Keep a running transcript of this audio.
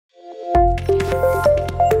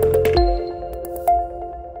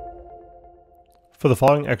For the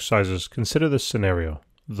following exercises, consider this scenario.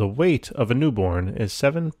 The weight of a newborn is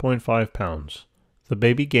 7.5 pounds. The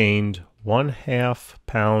baby gained 1/2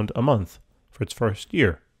 pound a month for its first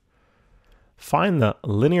year. Find the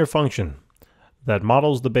linear function that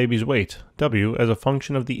models the baby's weight, W, as a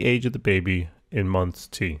function of the age of the baby in months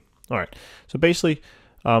T. All right, so basically,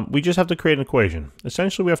 we just have to create an equation.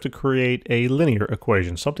 Essentially, we have to create a linear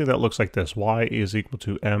equation, something that looks like this. Y is equal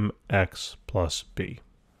to mx plus b.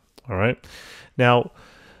 All right. Now,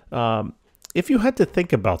 if you had to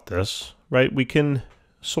think about this, right, we can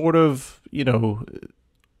sort of,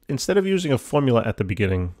 instead of using a formula at the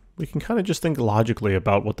beginning, we can kind of just think logically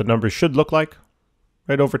about what the numbers should look like,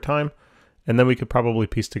 right, over time, and then we could probably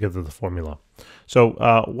piece together the formula.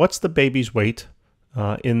 So what's the baby's weight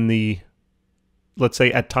let's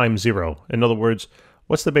say at time 0? In other words,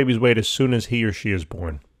 what's the baby's weight as soon as he or she is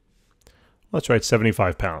born? Well, that's right,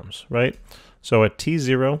 75 pounds, right? So at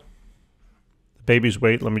T0, the baby's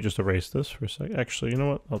weight, let me just erase this for a second. Actually, you know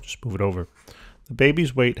what? I'll just move it over. The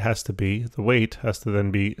baby's weight has to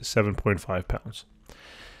then be 7.5 pounds.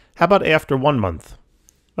 How about after 1 month?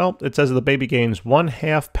 Well, it says the baby gains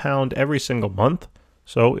 1/2 pound every single month.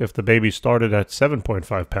 So if the baby started at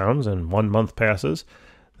 7.5 pounds and 1 month passes,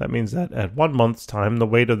 that means that at 1 month's time, the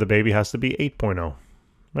weight of the baby has to be 8.0,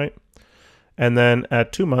 right? And then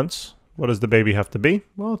at 2 months, what does the baby have to be?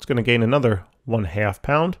 Well, it's going to gain another 1/2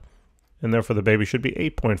 pound, and therefore the baby should be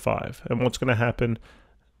 8.5. And what's going to happen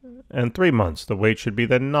in 3 months? The weight should be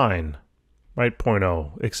then 9, right?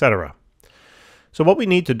 0.0, etc. So what we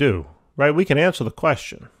need to do, right, we can answer the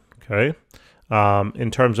question, okay,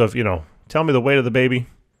 in terms of, tell me the weight of the baby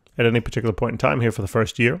at any particular point in time here for the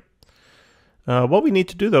first year. What we need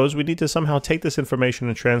to do, though, is we need to somehow take this information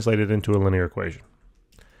and translate it into a linear equation.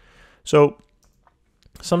 So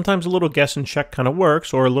sometimes a little guess and check kind of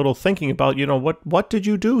works, or a little thinking about, what did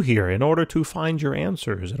you do here in order to find your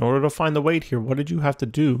answers? In order to find the weight here, what did you have to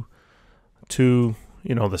do to,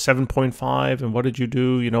 the 7.5, and what did you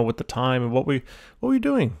do, with the time, and what were you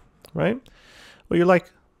doing, right? Well, you're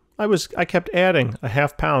like, I kept adding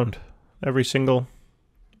 1/2 pound every single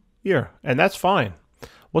year, and that's fine.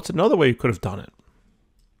 What's another way you could have done it?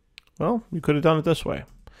 Well, you could have done it this way.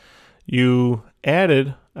 You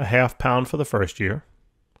added 1/2 pound for the first year,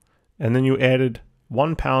 and then you added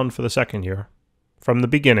 1 pound for the second year from the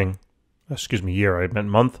beginning. Excuse me, year, I meant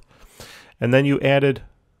month. And then you added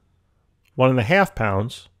 1.5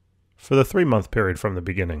 pounds for the 3-month period from the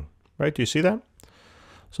beginning, right? Do you see that?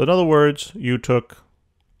 So in other words, you took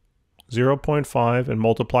 0.5 and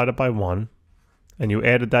multiplied it by 1, and you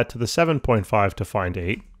added that to the 7.5 to find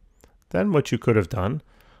 8. Then what you could have done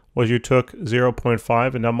was you took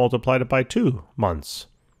 0.5 and now multiplied it by 2 months.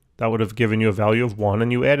 That would have given you a value of 1,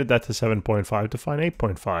 and you added that to 7.5 to find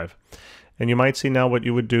 8.5. And you might see now what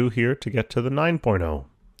you would do here to get to the 9.0.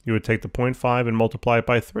 You would take the 0.5 and multiply it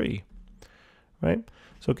by 3, right?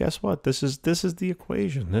 So guess what? This is the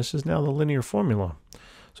equation. This is now the linear formula.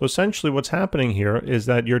 So essentially what's happening here is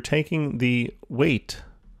that you're taking the weight,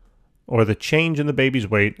 or the change in the baby's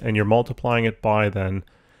weight, and you're multiplying it by then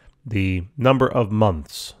the number of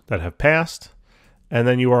months that have passed, and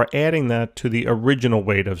then you are adding that to the original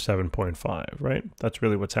weight of 7.5, right? That's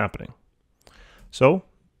really what's happening. So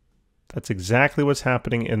that's exactly what's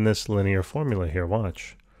happening in this linear formula here.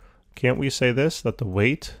 Watch. Can't we say this, that the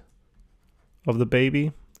weight of the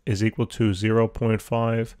baby is equal to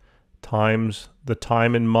 0.5 times the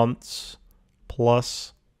time in months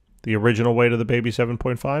plus the original weight of the baby,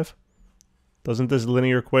 7.5? Doesn't this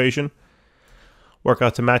linear equation work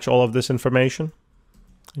out to match all of this information?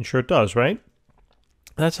 And sure it does, right?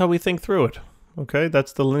 That's how we think through it. Okay,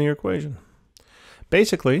 that's the linear equation.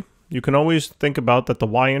 Basically, you can always think about that the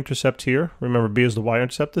y-intercept here, remember b is the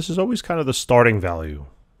y-intercept, this is always kind of the starting value.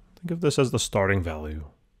 Think of this as the starting value.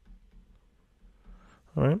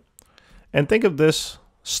 All right? And think of this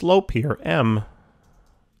slope here, m,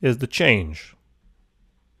 is the change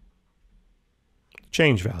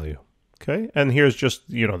value. Okay, and here's just,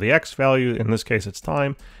 the x value, in this case it's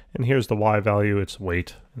time, and here's the y value, it's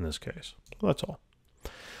weight in this case. Well, that's all.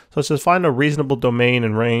 So it says find a reasonable domain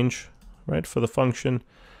and range, right, for the function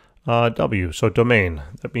w. So domain,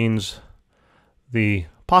 that means the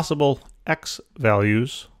possible x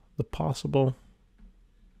values, the possible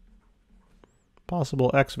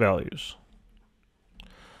x values.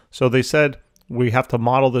 So they said we have to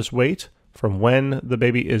model this weight from when the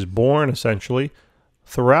baby is born, essentially,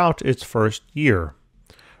 throughout its first year.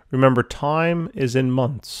 Remember, time is in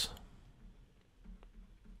months.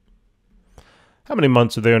 How many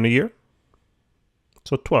months are there in a year?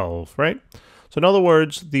 So 12, right? So in other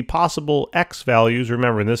words, the possible x values,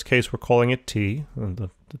 remember in this case we're calling it t, and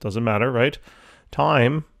it doesn't matter, right?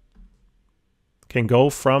 Time can go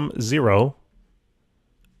from 0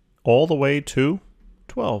 all the way to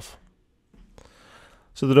 12.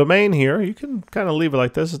 So the domain here, you can kind of leave it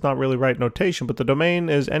like this. It's not really right notation, but the domain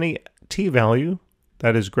is any t value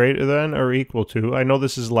that is greater than or equal to, I know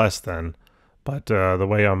this is less than, but the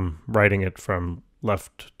way I'm writing it from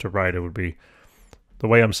left to right, it would be, the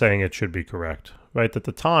way I'm saying it should be correct, right? That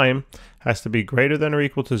the time has to be greater than or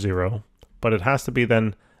equal to 0, but it has to be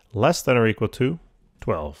then less than or equal to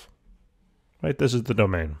 12, right? This is the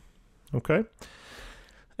domain, okay?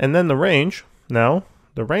 And then the range, now,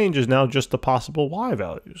 the range is now just the possible y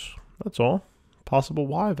values. That's all, possible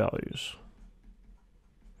y values.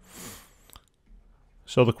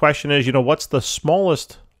 So the question is, what's the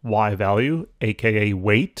smallest y value, aka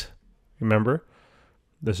weight? Remember,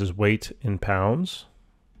 this is weight in pounds.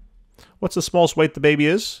 What's the smallest weight the baby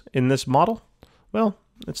is in this model? Well,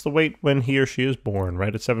 it's the weight when he or she is born,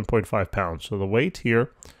 right, at 7.5 pounds. So the weight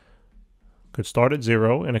here could start at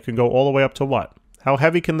 0, and it can go all the way up to what? How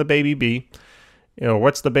heavy can the baby be?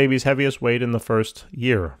 What's the baby's heaviest weight in the first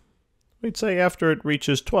year? We'd say after it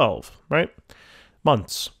reaches 12, right?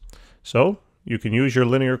 Months. So you can use your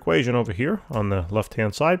linear equation over here on the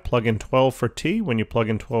left-hand side. Plug in 12 for t. When you plug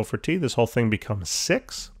in 12 for t, this whole thing becomes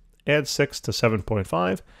 6. Add 6 to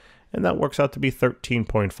 7.5, and that works out to be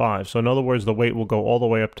 13.5. So in other words, the weight will go all the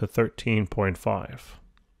way up to 13.5.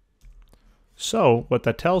 So what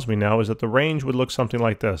that tells me now is that the range would look something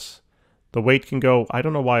like this. The weight can go, I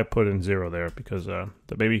don't know why I put in 0 there, because the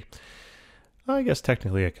baby, I guess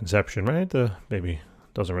technically at conception, right? The baby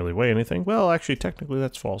doesn't really weigh anything. Well, actually, technically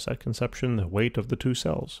that's false. At conception, the weight of the 2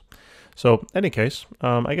 cells. So, any case,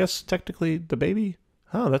 I guess technically the baby,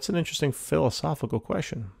 that's an interesting philosophical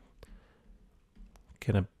question.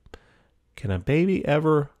 Can a baby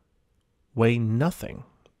ever weigh nothing?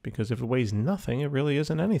 Because if it weighs nothing, it really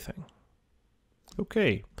isn't anything.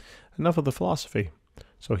 Okay, enough of the philosophy.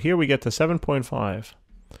 So here we get to 7.5.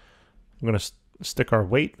 I'm going to stick our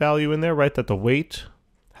weight value in there, right? That the weight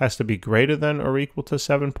has to be greater than or equal to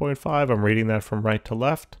 7.5. I'm reading that from right to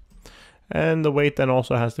left. And the weight then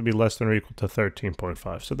also has to be less than or equal to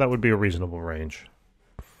 13.5. So that would be a reasonable range.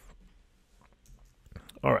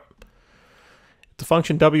 All right. If the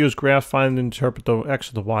function w is graphed, find and interpret the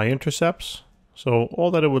x or the y-intercepts. So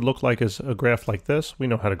all that it would look like is a graph like this. We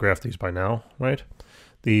know how to graph these by now, right?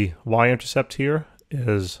 The y-intercept here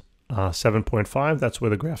is 7.5. That's where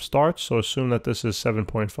the graph starts. So assume that this is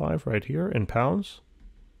 7.5 right here in pounds.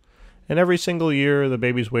 And every single year, the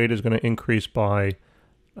baby's weight is going to increase by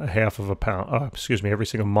a half of a pound. Every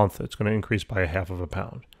single month, it's going to increase by a half of a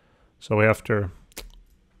pound. So after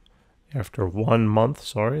 1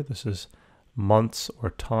 month, this is months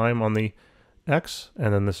or time on the x,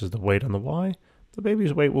 and then this is the weight on the y, the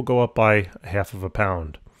baby's weight will go up by a half of a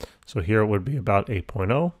pound. So here it would be about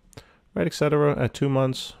 8.0, right, etc. At 2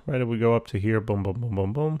 months, right, if we go up to here, boom, boom, boom,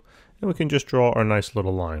 boom, boom, and we can just draw our nice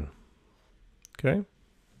little line. Okay.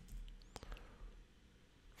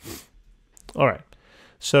 All right.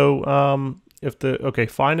 So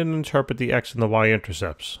find and interpret the x and the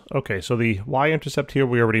y-intercepts. Okay, so the y-intercept here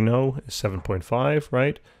we already know is 7.5,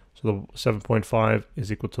 right? So the 7.5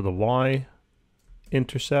 is equal to the y-intercept.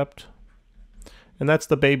 And that's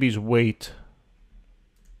the baby's weight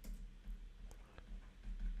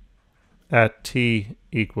at t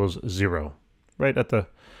equals 0, right? At the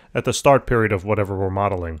start period of whatever we're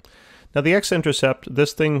modeling. Now the x-intercept,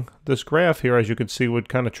 this graph here, as you can see, would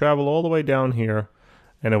kind of travel all the way down here,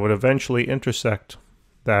 and it would eventually intersect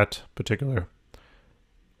that particular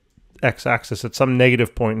x-axis at some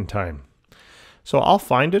negative point in time. So I'll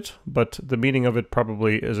find it, but the meaning of it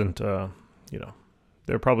probably isn't,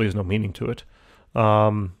 there probably is no meaning to it.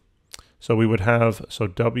 So we would have,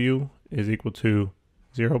 w is equal to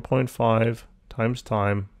 0.5 times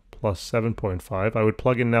time plus 7.5. I would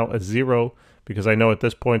plug in now a 0 because I know at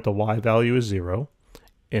this point the y value is 0.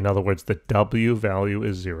 In other words, the w value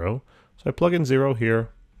is 0. So I plug in 0 here.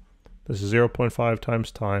 This is 0.5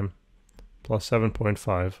 times time plus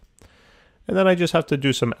 7.5. And then I just have to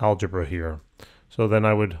do some algebra here. So then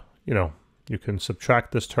I would, you can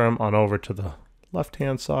subtract this term on over to the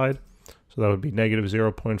left-hand side. So that would be negative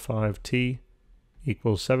 0.5 t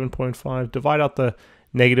equals 7.5. Divide out the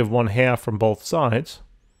negative 1/2 from both sides.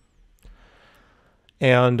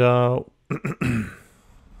 And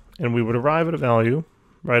and we would arrive at a value,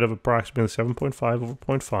 right, of approximately 7.5 over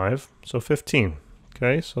 0.5, so 15.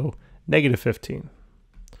 Okay, so negative 15.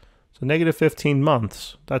 So negative 15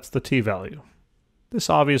 months, that's the t value. This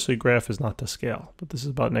obviously graph is not to scale, but this is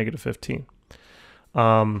about negative 15.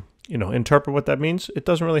 interpret what that means, it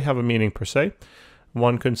doesn't really have a meaning per se.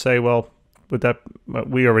 One could say, well, with that,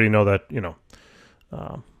 we already know that,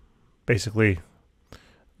 basically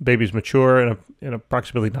babies mature in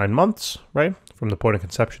approximately 9 months, right? From the point of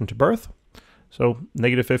conception to birth. So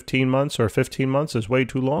negative 15 months or 15 months is way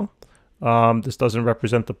too long. This doesn't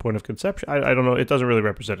represent the point of conception. I don't know. It doesn't really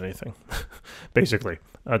represent anything, basically.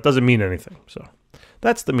 It doesn't mean anything. So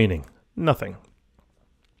that's the meaning. Nothing.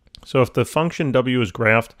 So if the function w is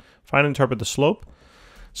graphed, find and interpret the slope.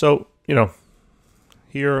 So,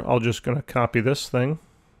 here I'll just going to copy this thing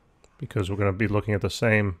because we're going to be looking at the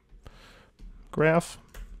same graph.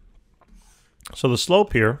 So the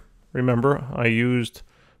slope here, remember, I used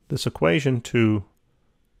this equation to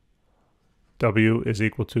w is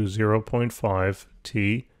equal to 0.5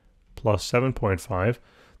 t plus 7.5.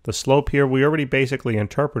 The slope here, we already basically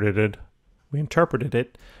interpreted it. We interpreted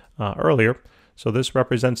it earlier. So this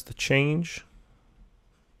represents the change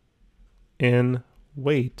in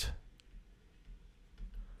weight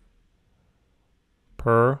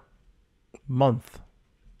per month.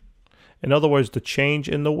 In other words, the change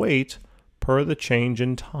in the weight per the change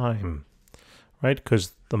in time, right?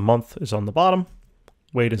 Because the month is on the bottom,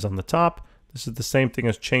 weight is on the top. This is the same thing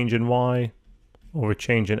as change in y over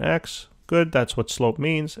change in x. Good, that's what slope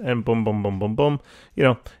means. And boom, boom, boom, boom, boom.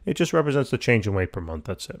 It just represents the change in weight per month.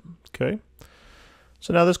 That's it. Okay.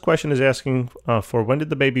 So now this question is asking for when did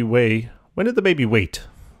the baby weigh? When did the baby weight?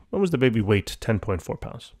 When was the baby weight 10.4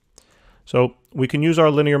 pounds? So we can use our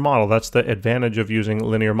linear model. That's the advantage of using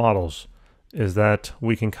linear models, is that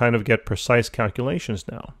we can kind of get precise calculations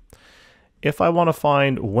now. If I want to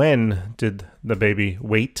find when did the baby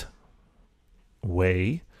weigh,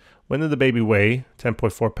 when did the baby weigh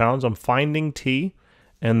 10.4 pounds, I'm finding t,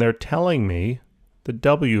 and they're telling me the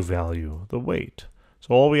w value, the weight.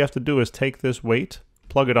 So all we have to do is take this weight,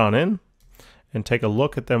 plug it on in, and take a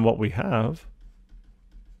look at then what we have.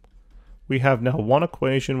 We have now one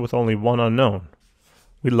equation with only one unknown.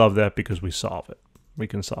 We love that because we solve it. We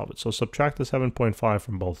can solve it. So subtract the 7.5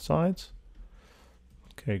 from both sides.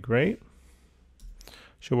 Okay, great.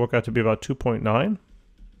 Should work out to be about 2.9.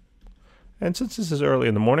 And since this is early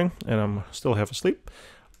in the morning and I'm still half asleep,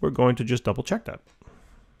 we're going to just double check that.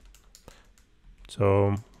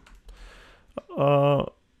 So,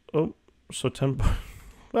 so 10,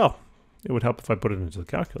 well, it would help if I put it into the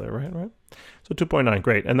calculator, right? So 2.9,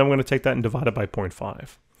 great. And then we're going to take that and divide it by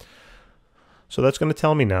 0.5. So that's going to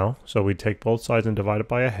tell me now, so we take both sides and divide it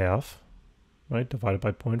by a half, right? Divided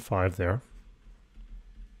by 0.5 there.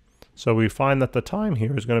 So we find that the time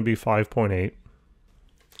here is going to be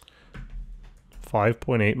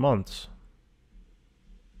 5.8 months.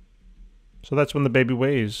 So that's when the baby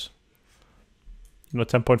weighs,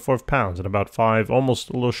 10.4 pounds in about almost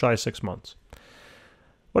a little shy of 6 months.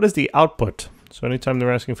 What is the output? So anytime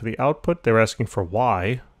they're asking for the output, they're asking for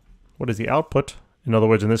y. What is the output? In other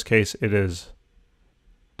words, in this case, it is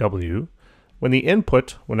w. When the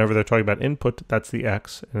input, whenever they're talking about input, that's the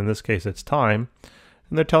x, and in this case, it's time.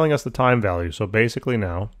 And they're telling us the time value. So basically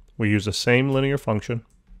now, we use the same linear function.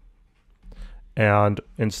 And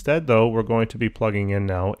instead, though, we're going to be plugging in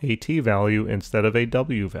now a t value instead of a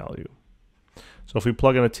w value. So if we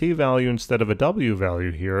plug in a t value instead of a w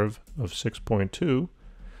value here of 6.2,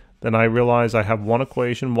 then I realize I have one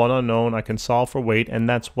equation, one unknown, I can solve for weight, and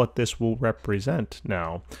that's what this will represent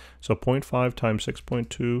now. So 0.5 times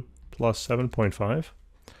 6.2 plus 7.5,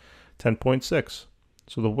 10.6.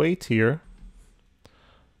 So the weight here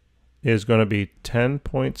is going to be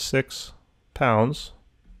 10.6 pounds,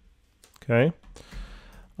 okay?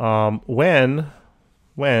 When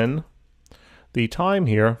the time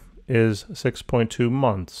here is 6.2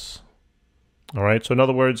 months, all right? So in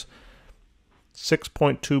other words,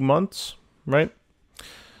 6.2 months, right,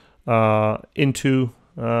 into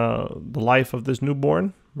the life of this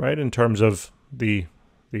newborn, right, in terms of the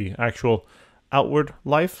actual outward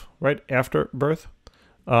life, right, after birth,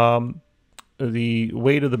 the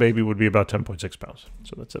weight of the baby would be about 10.6 pounds.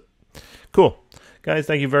 So that's it. Cool. Guys,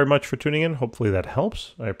 thank you very much for tuning in. Hopefully that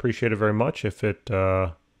helps. I appreciate it very much if it,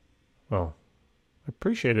 well, I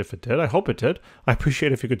appreciate it if it did. I hope it did. I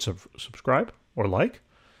appreciate it if you could subscribe or like,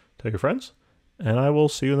 tell your friends. And I will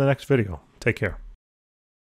see you in the next video. Take care.